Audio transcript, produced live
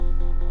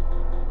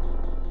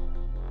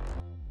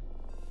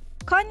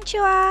こんにち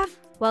は!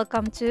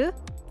 Welcome to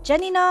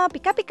Jenni no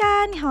Pika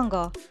Pika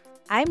Nihongo.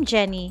 I'm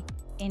Jenni.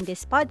 In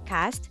this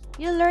podcast,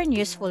 you'll learn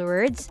useful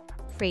words,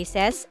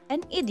 phrases,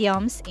 and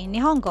idioms in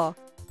Nihongo.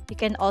 You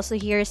can also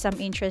hear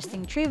some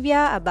interesting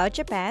trivia about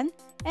Japan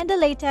and the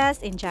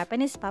latest in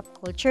Japanese pop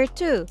culture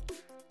too.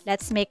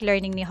 Let's make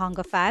learning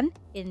Nihongo fun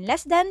in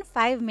less than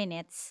 5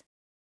 minutes.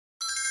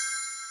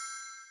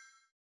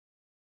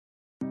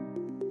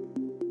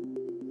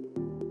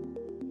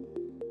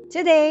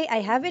 Today,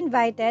 I have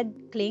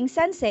invited Kling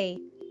Sensei.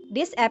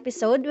 This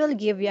episode will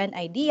give you an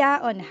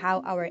idea on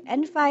how our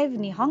N5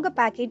 Nihongo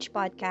Package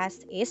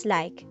podcast is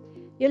like.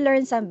 You'll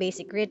learn some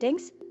basic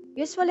greetings,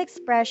 useful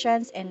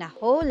expressions, and a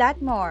whole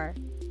lot more.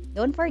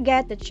 Don't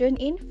forget to tune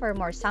in for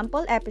more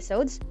sample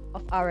episodes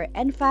of our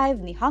N5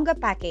 Nihongo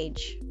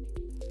Package.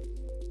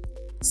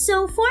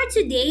 So for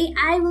today,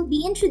 I will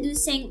be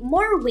introducing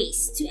more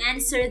ways to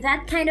answer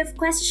that kind of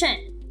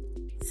question.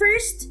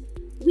 First,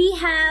 we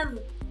have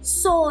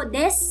そう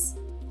です、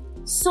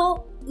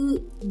そ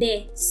う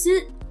です、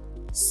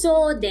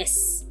そうで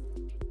す。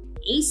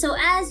Okay, so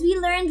as we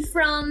learned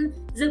from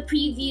the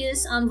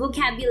previous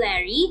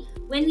vocabulary,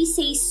 when we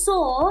say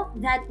so,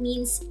 that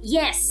means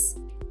yes.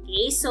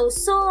 Okay, so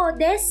そう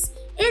です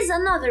is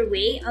another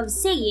way of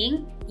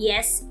saying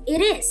yes,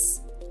 it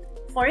is.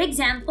 For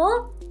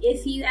example,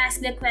 if you ask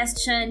the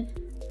question,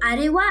 あ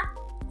れは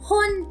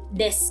本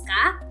です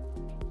か?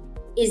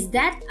 Is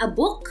that a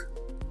book?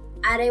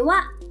 あれ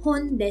は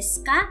本で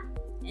すか?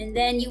 And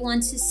then you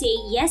want to say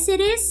yes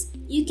it is,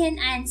 you can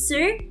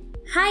answer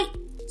はい、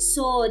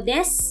そう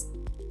です。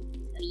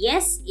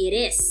Yes it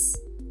is.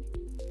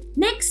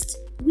 Next,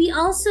 we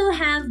also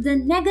have the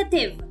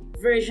negative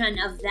version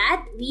of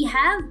that. We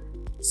have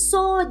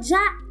そうじゃ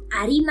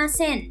ありま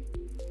せん。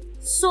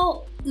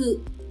そう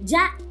じゃ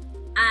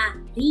あ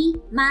り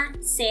ま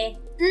せん。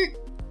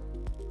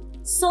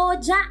そう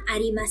じゃあ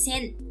りませ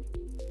ん。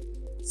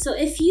So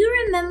if you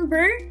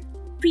remember,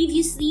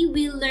 previously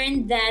we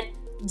learned that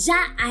じゃ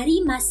あ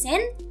りません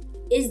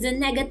is the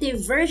negative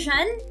version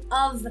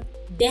of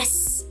で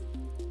す.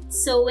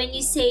 So when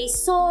you say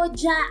そう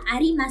じゃあ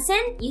りませ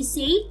ん, you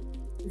say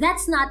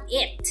that's not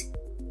it.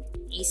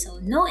 Okay, so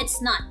no,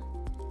 it's not.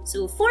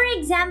 So for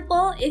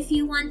example, if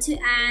you want to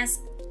ask,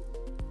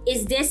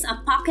 is this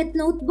a pocket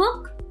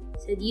notebook?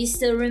 So do you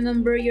still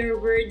remember your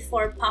word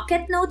for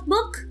pocket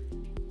notebook?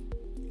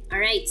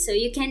 Alright, so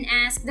you can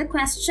ask the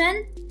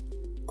question,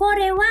 こ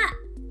れは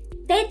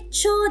手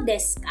帳で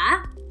す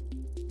か?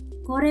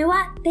 これ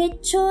は手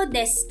帳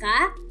です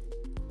か?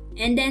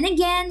 And then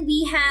again,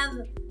 we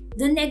have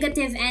the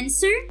negative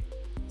answer.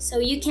 So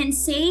you can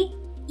say,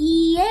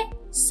 いいえ、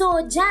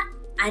そうじゃ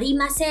あり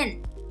ませ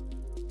ん。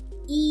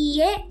いい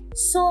え、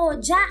そ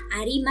うじゃ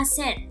ありま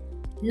せん。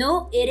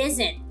No, it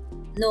isn't.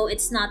 No,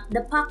 it's not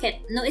the pocket.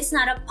 No, it's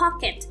not a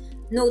pocket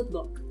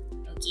notebook.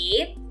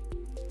 Okay?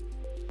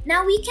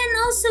 Now, we can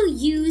also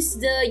use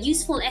the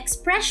useful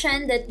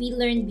expression that we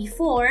learned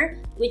before,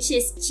 which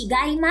is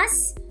違いま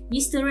す.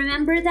 You still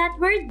remember that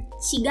word?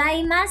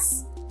 違いま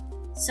す.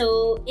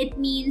 So, it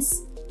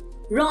means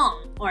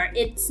wrong or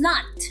it's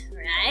not,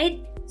 right?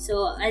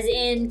 So, as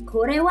in,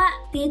 これは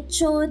手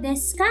帳で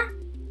すか?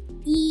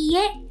 いい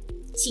え、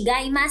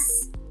違いま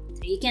す.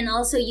 So, you can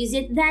also use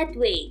it that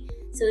way.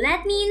 So,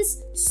 that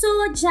means そ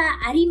うじゃ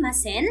ありま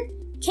せん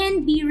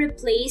can be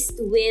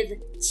replaced with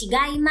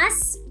違いま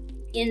す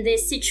in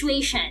this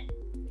situation.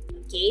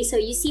 Okay, so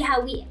you see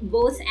how we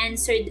both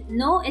answered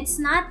no, it's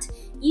not,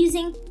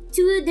 using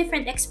two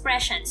different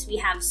expressions. We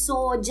have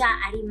そうじゃ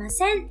ありま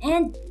せん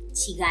and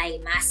違い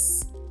ま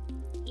す.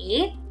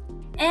 Okay,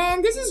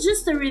 and this is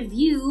just a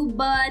review,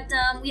 but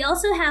we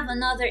also have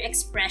another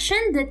expression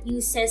that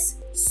uses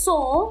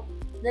so,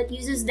 that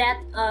uses that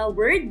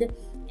word,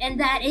 and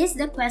that is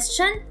the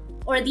question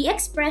or the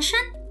expression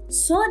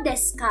そうで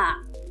すか?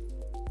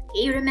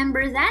 Okay,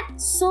 remember that?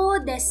 そ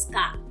うです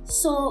か?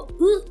 そ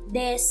う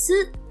で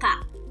す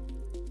か?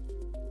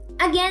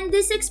 Again,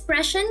 this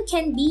expression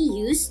can be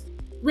used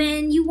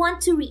when you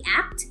want to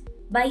react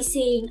by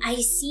saying, I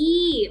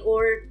see,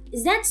 or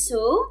is that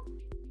so?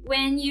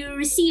 When you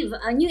receive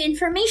a new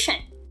information.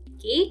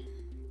 Okay?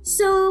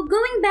 So,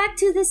 going back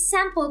to the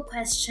sample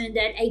question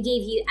that I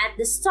gave you at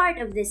the start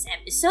of this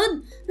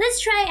episode,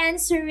 let's try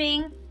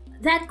answering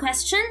that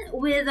question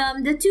with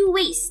the two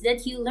ways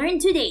that you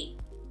learned today.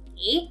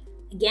 Okay?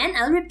 Again,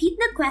 I'll repeat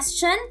the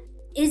question.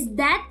 Is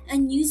that a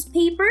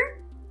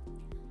newspaper?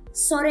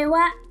 それ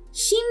は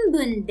新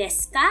聞で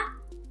すか?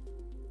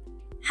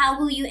 How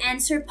will you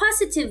answer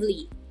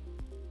positively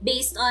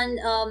based on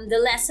the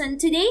lesson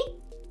today?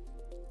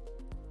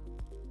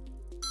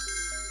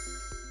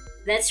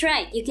 That's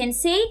right. You can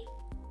say,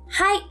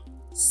 はい、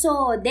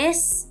そうで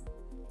す.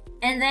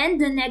 And then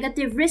the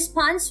negative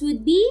response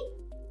would be,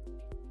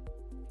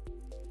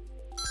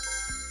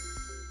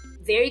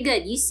 very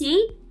good. You say,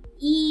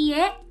 いい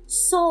え、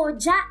そう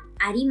じゃ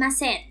ありま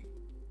せん.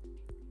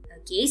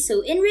 Okay,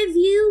 so in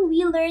review,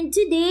 we learned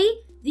today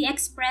the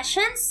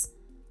expressions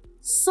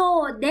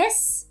そうで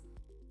す、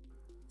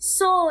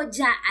そう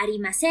じゃあり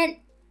ませ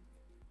ん,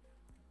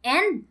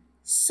 and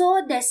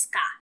そうですか.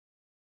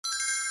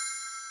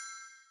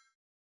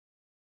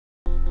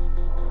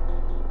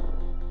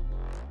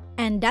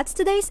 And that's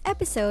today's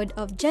episode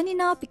of Jenni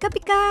no Pika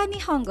Pika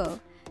Nihongo.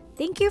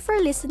 Thank you for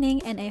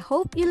listening and I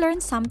hope you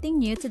learned something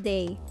new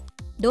today.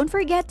 Don't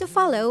forget to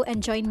follow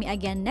and join me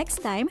again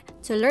next time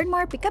to learn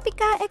more Pika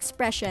Pika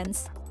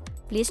expressions.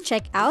 Please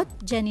check out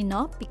Jenni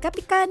no Pika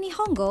Pika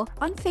Nihongo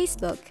on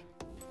Facebook.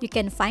 You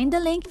can find the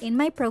link in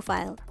my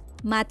profile.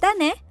 Mata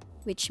ne,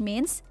 which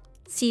means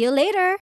see you later!